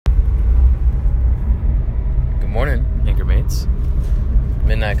morning, Anchor Mates.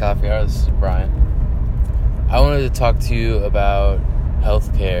 Midnight Coffee Hour, this is Brian. I wanted to talk to you about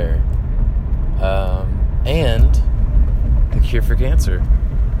healthcare and the cure for cancer.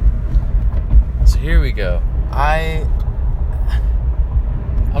 So here we go. I'm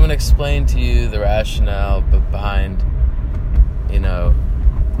going to explain to you the rationale behind, I don't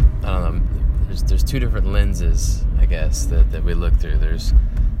know, there's two different lenses, I guess, that we look through. There's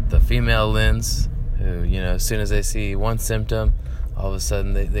the female lens, who, as soon as they see one symptom, all of a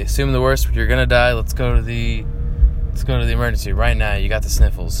sudden they assume the worst. You're gonna die. Let's go to the emergency right now. You got the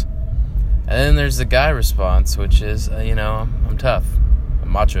sniffles. And then there's the guy response, which is, I'm tough, I'm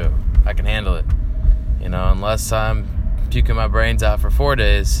macho, I can handle it. Unless I'm puking my brains out for 4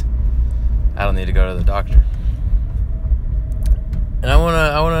 days, I don't need to go to the doctor. And I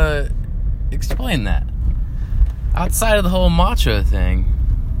wanna explain that. Outside of the whole macho thing,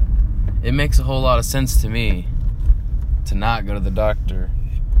 it makes a whole lot of sense to me to not go to the doctor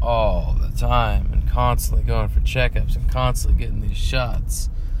all the time and constantly going for checkups and constantly getting these shots.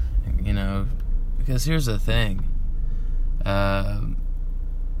 Because here's the thing.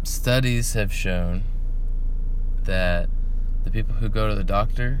 Studies have shown that the people who go to the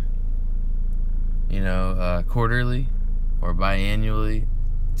doctor, quarterly or biannually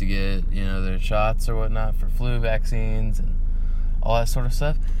to get, their shots or whatnot for flu vaccines and all that sort of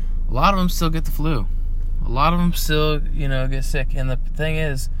stuff, a lot of them still get the flu. A lot of them still, get sick. And the thing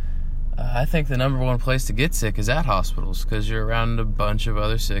is, I think the number one place to get sick is at hospitals, because you're around a bunch of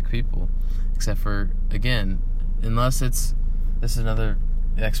other sick people. Except for, again, this is another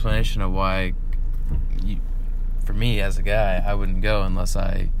explanation of why, for me as a guy, I wouldn't go unless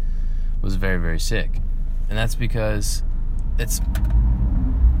I was very, very sick. And that's because it's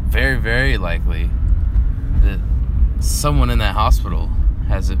very, very likely that someone in that hospital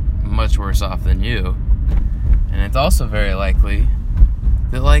has it much worse off than you. And it's also very likely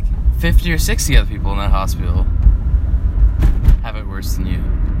that 50 or 60 other people in that hospital have it worse than you.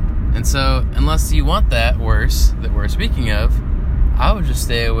 And so, unless you want that worse that we're speaking of, I would just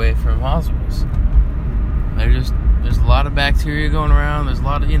stay away from hospitals. There's a lot of bacteria going around. There's a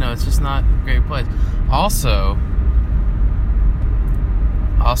lot of, it's just not a great place. Also,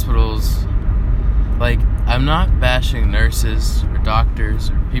 hospitals, I'm not bashing nurses or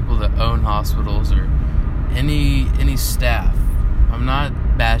doctors or people that own hospitals or any staff. I'm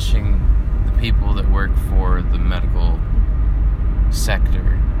not bashing the people that work for the medical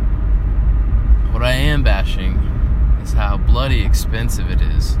sector. What I am bashing is how bloody expensive it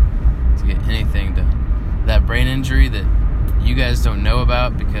is to get anything done. That brain injury that you guys don't know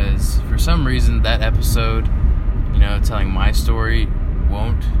about because for some reason that episode, telling my story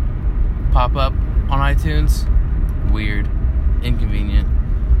won't pop up on iTunes. Weird, inconvenient,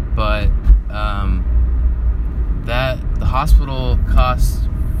 but that the hospital costs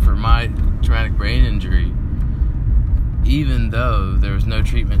for my traumatic brain injury, even though there was no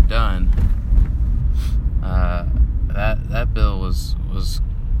treatment done, that bill was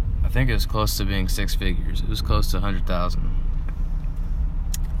I think it was close to being six figures. It was close to $100,000.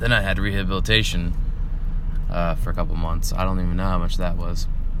 Then I had rehabilitation for a couple months. I don't even know how much that was.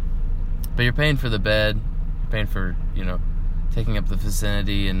 But you're paying for the bed, paying for, taking up the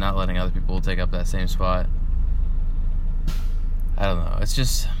vicinity and not letting other people take up that same spot. I don't know. It's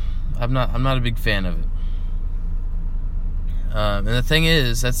just, I'm not a big fan of it. And the thing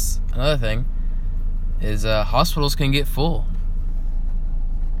is, that's another thing, is hospitals can get full.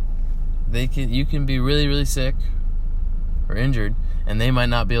 You can be really, really sick or injured, and they might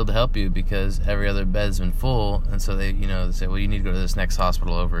not be able to help you because every other bed's been full, and so they say, well, you need to go to this next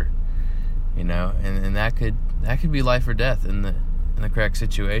hospital over. And that could be life or death in the correct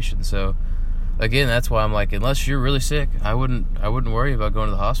situation. So again, that's why I'm unless you're really sick, I wouldn't worry about going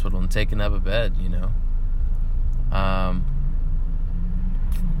to the hospital and taking up a bed.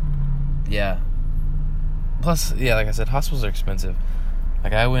 Yeah. Plus, like I said, hospitals are expensive.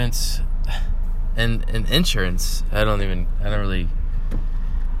 I went, and insurance, I don't really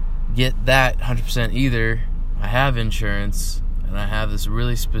get that 100% either. I have insurance. And I have this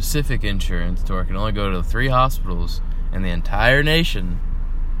really specific insurance to where I can only go to 3 hospitals in the entire nation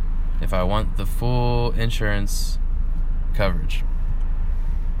if I want the full insurance coverage.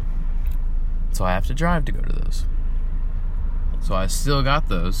 So I have to drive to go to those. So I still got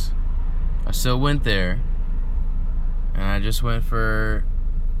those. I still went there. And I just went for,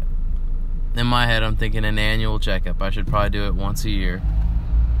 in my head, I'm thinking an annual checkup. I should probably do it once a year.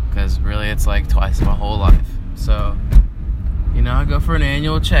 Because really it's twice my whole life. So I go for an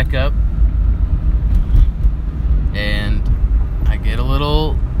annual checkup, and I get a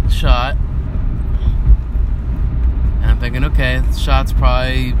little shot, thinking, okay, the shot's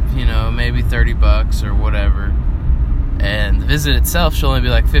probably, maybe $30 or whatever. And the visit itself should only be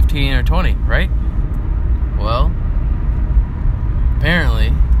like 15 or 20, right? Well,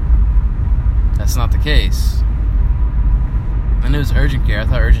 apparently, that's not the case. And it was urgent care. I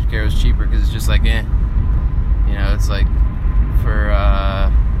thought urgent care was cheaper because it's just like, it's like for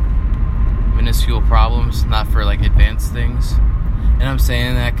minuscule problems, not for like advanced things. And I'm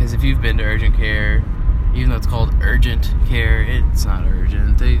saying that because if you've been to urgent care, even though it's called urgent care, it's not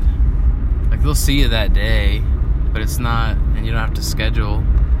urgent. They'll see you that day, but it's not, and you don't have to schedule.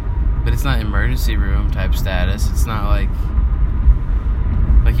 But it's not emergency room type status. It's not like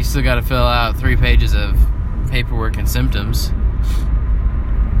you still got to fill out 3 pages of paperwork and symptoms.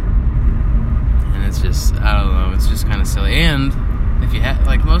 And it's just, I don't know, it's just kind of silly. And if you have,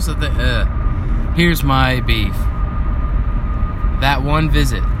 most of the, here's my beef. That one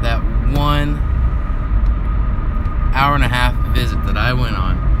visit, that 1 hour-and-a-half visit that I went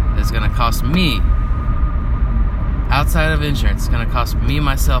on is going to cost me, outside of insurance, it's going to cost me,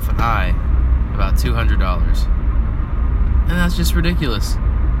 myself, and I about $200. And that's just ridiculous.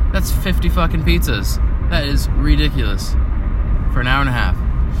 That's 50 fucking pizzas. That is ridiculous. For an hour and a half.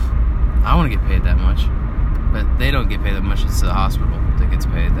 I want to get paid that much. But they don't get paid that much. It's the hospital that gets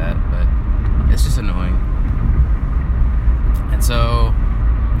paid that. But it's just annoying. And so,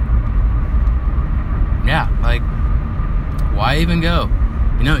 yeah, why even go?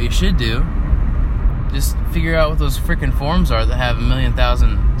 You know what you should do? Just figure out what those freaking forms are that have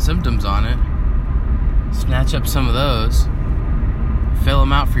 1,000,000 symptoms on it. Snatch up some of those. Fill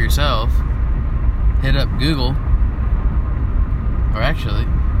them out for yourself. Hit up Google. Or actually,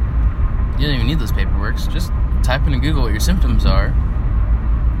 you don't even need those paperworks. Just type into Google what your symptoms are.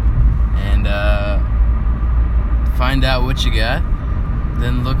 And find out what you got.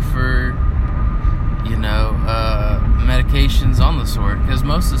 Then look for, medications on the sort. Because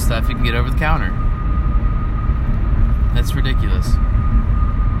most of the stuff you can get over the counter. That's ridiculous.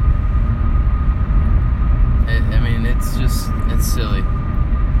 It's silly.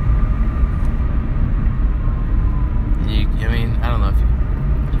 I don't know if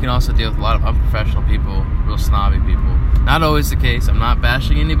you can also deal with a lot of unprofessional people, real snobby people. Not always the case. I'm not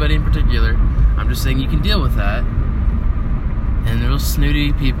bashing anybody in particular. I'm just saying you can deal with that. And real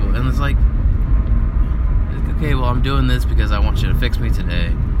snooty people. And it's like, okay, well, I'm doing this because I want you to fix me today.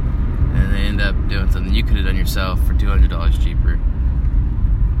 And they end up doing something you could have done yourself for $200 cheaper.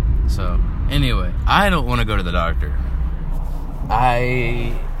 So, anyway, I don't want to go to the doctor.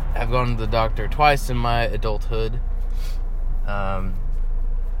 I have gone to the doctor twice in my adulthood,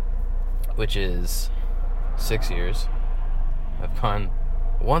 which is 6 years. I've gone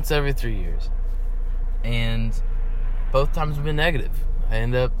once every 3 years. And both times have been negative. I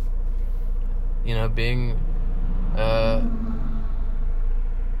end up, being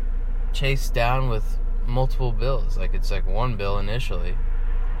chased down with multiple bills. It's one bill initially,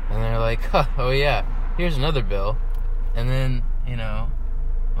 and they're like, oh yeah, here's another bill, and then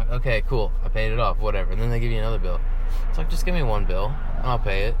okay, cool, I paid it off, whatever, and then they give you another bill. It's like, just give me one bill and I'll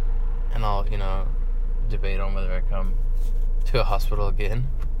pay it, and I'll debate on whether I come to a hospital again,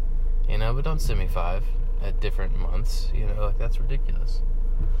 but don't send me 5 at different months. That's ridiculous.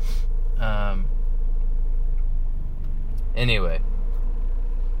 Anyway,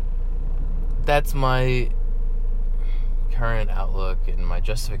 that's my current outlook and my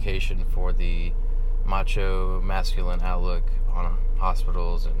justification for the macho, masculine outlook on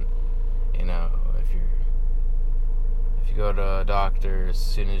hospitals. And if you go to a doctor, as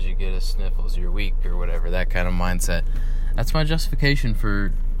soon as you get a sniffles, you're weak or whatever, that kind of mindset. That's my justification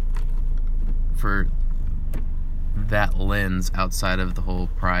for that lens outside of the whole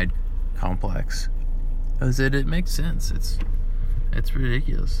pride complex. Because it makes sense. It's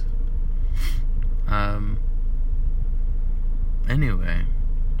ridiculous. Anyway,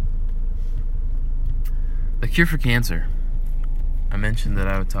 the cure for cancer. I mentioned that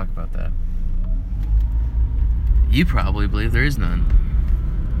I would talk about that. You probably believe there is none.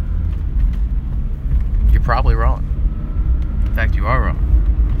 You're probably wrong. In fact, you are wrong.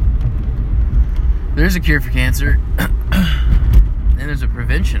 There's a cure for cancer, and there's a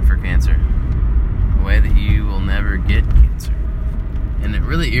prevention for cancer. A way that you will never get cancer. And it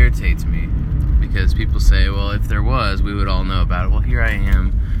really irritates me, because people say, well, if there was, we would all know about it. Well, here I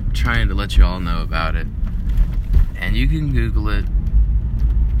am, trying to let you all know about it. And you can Google it,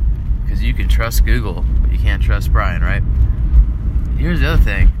 because you can trust Google, but you can't trust Brian, right? Here's the other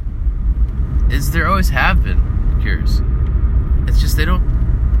thing, is there always have been cures. It's just they don't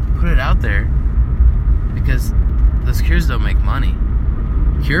put it out there, because those cures don't make money.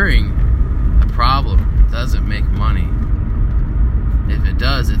 Curing a problem doesn't make money. if it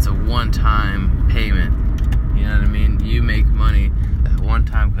does, it's a one-time payment. You know what I mean? You make money that one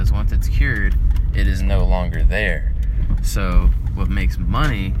time because once it's cured, it is no longer there. So what makes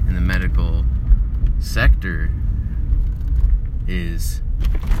money in the medical sector is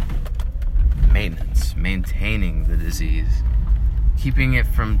maintenance, maintaining the disease,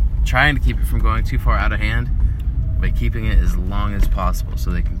 trying to keep it from going too far out of hand, by keeping it as long as possible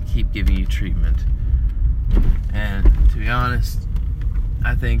so they can keep giving you treatment. And to be honest,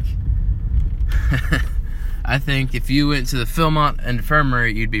 I think if you went to the Philmont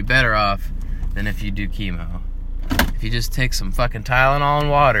Infirmary, you'd be better off than if you do chemo. If you just take some fucking Tylenol and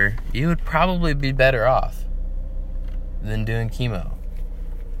water, you would probably be better off than doing chemo.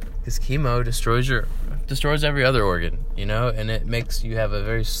 Because chemo destroys every other organ, you know, and it makes you have a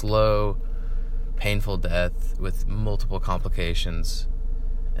very slow, painful death with multiple complications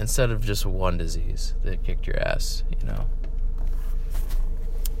instead of just one disease that kicked your ass, you know.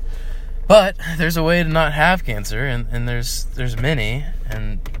 But there's a way to not have cancer, and there's many,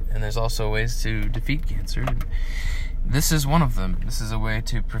 and there's also ways to defeat cancer. This is one of them. This is a way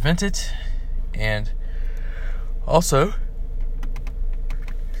to prevent it, and also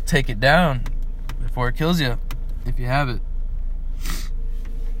take it down before it kills you, if you have it.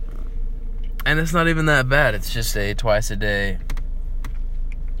 And it's not even that bad. It's just a twice a day,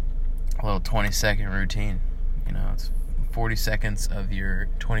 a little 20-second routine. You know, it's 40 seconds of your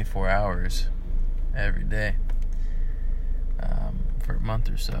 24 hours every day for a month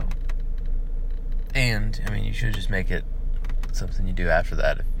or so. And, I mean, you should just make it something you do after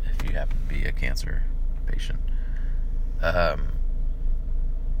that if you happen to be a cancer patient.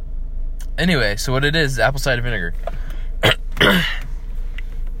 Anyway, so what it is apple cider vinegar.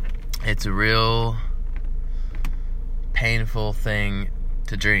 It's a real painful thing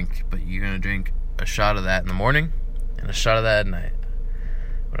to drink, but you're going to drink a shot of that in the morning and a shot of that at night.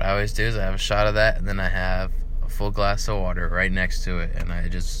 What I always do is I have a shot of that, and then I have a full glass of water right next to it, and I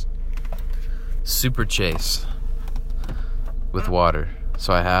just super chase with water.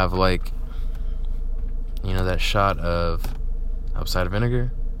 So I have, like, you know, that shot of apple cider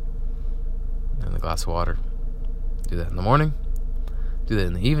vinegar and a glass of water. Do that in the morning, do that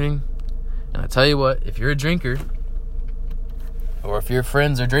in the evening. And I tell you what, if you're a drinker, or if your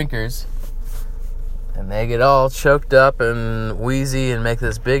friends are drinkers, and they get all choked up and wheezy and make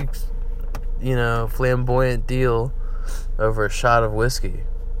this big, you know, flamboyant deal over a shot of whiskey,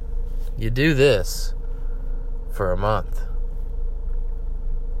 you do this for a month.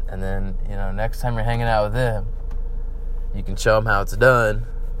 And then, you know, next time you're hanging out with them, you can show them how it's done.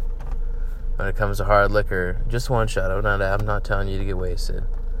 When it comes to hard liquor, just one shot. I'm not telling you to get wasted,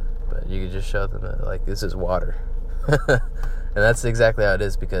 but you can just show them that, like, this is water. And that's exactly how it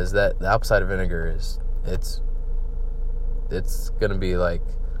is, because the apple cider vinegar it's gonna be like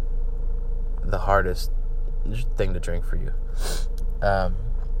the hardest thing to drink for you.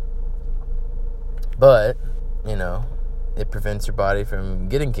 But, you know, it prevents your body from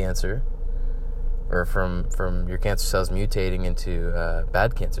getting cancer, or from your cancer cells mutating into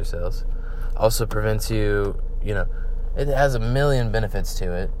bad cancer cells. Also prevents you, you know, it has a million benefits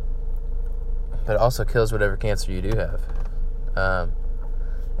to it, but it also kills whatever cancer you do have.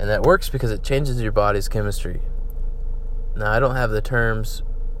 And that works because it changes your body's chemistry. Now, I don't have the terms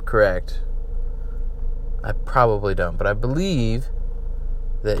correct. I probably don't, but I believe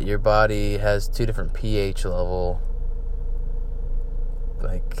that your body has two different pH level,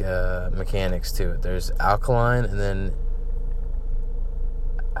 like, mechanics to it. There's alkaline and then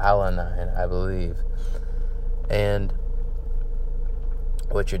alanine, I believe. And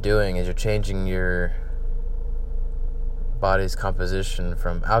what you're doing is you're changing your body's composition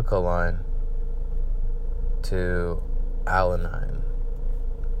from alkaline to alanine.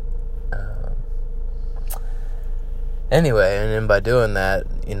 Anyway, and then by doing that,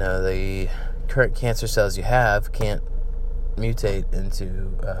 you know, the current cancer cells you have can't mutate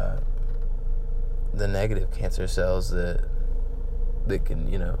into the negative cancer cells that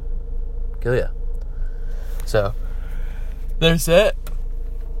can, you know, kill you. So there's that.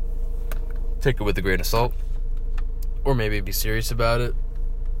 Take it with a grain of salt, or maybe be serious about it.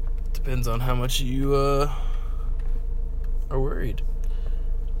 Depends on how much you are worried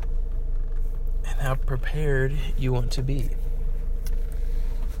and how prepared you want to be.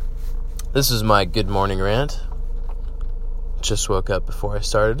 This is my good morning rant. Just woke up before I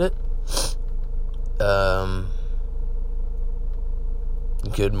started it.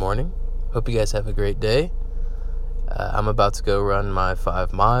 Good morning. Hope you guys have a great day. I'm about to go run my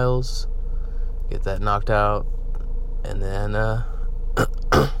 5 miles, get that knocked out, and then I'm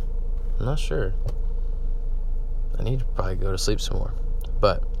not sure. I need to probably go to sleep some more.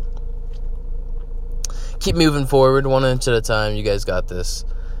 But keep moving forward, one inch at a time. You guys got this.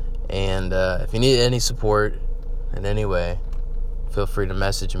 And if you need any support in any way, feel free to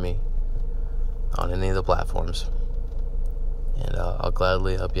message me on any of the platforms. And I'll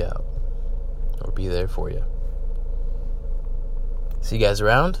gladly help you out or be there for you. See you guys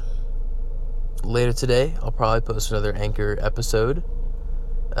around. Later today, I'll probably post another Anchor episode.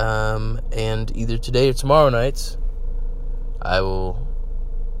 And either today or tomorrow night, I will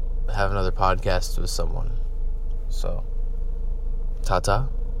have another podcast with someone. So, ta-ta.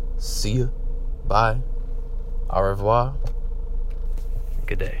 See ya. Bye. Au revoir.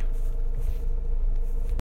 Good day.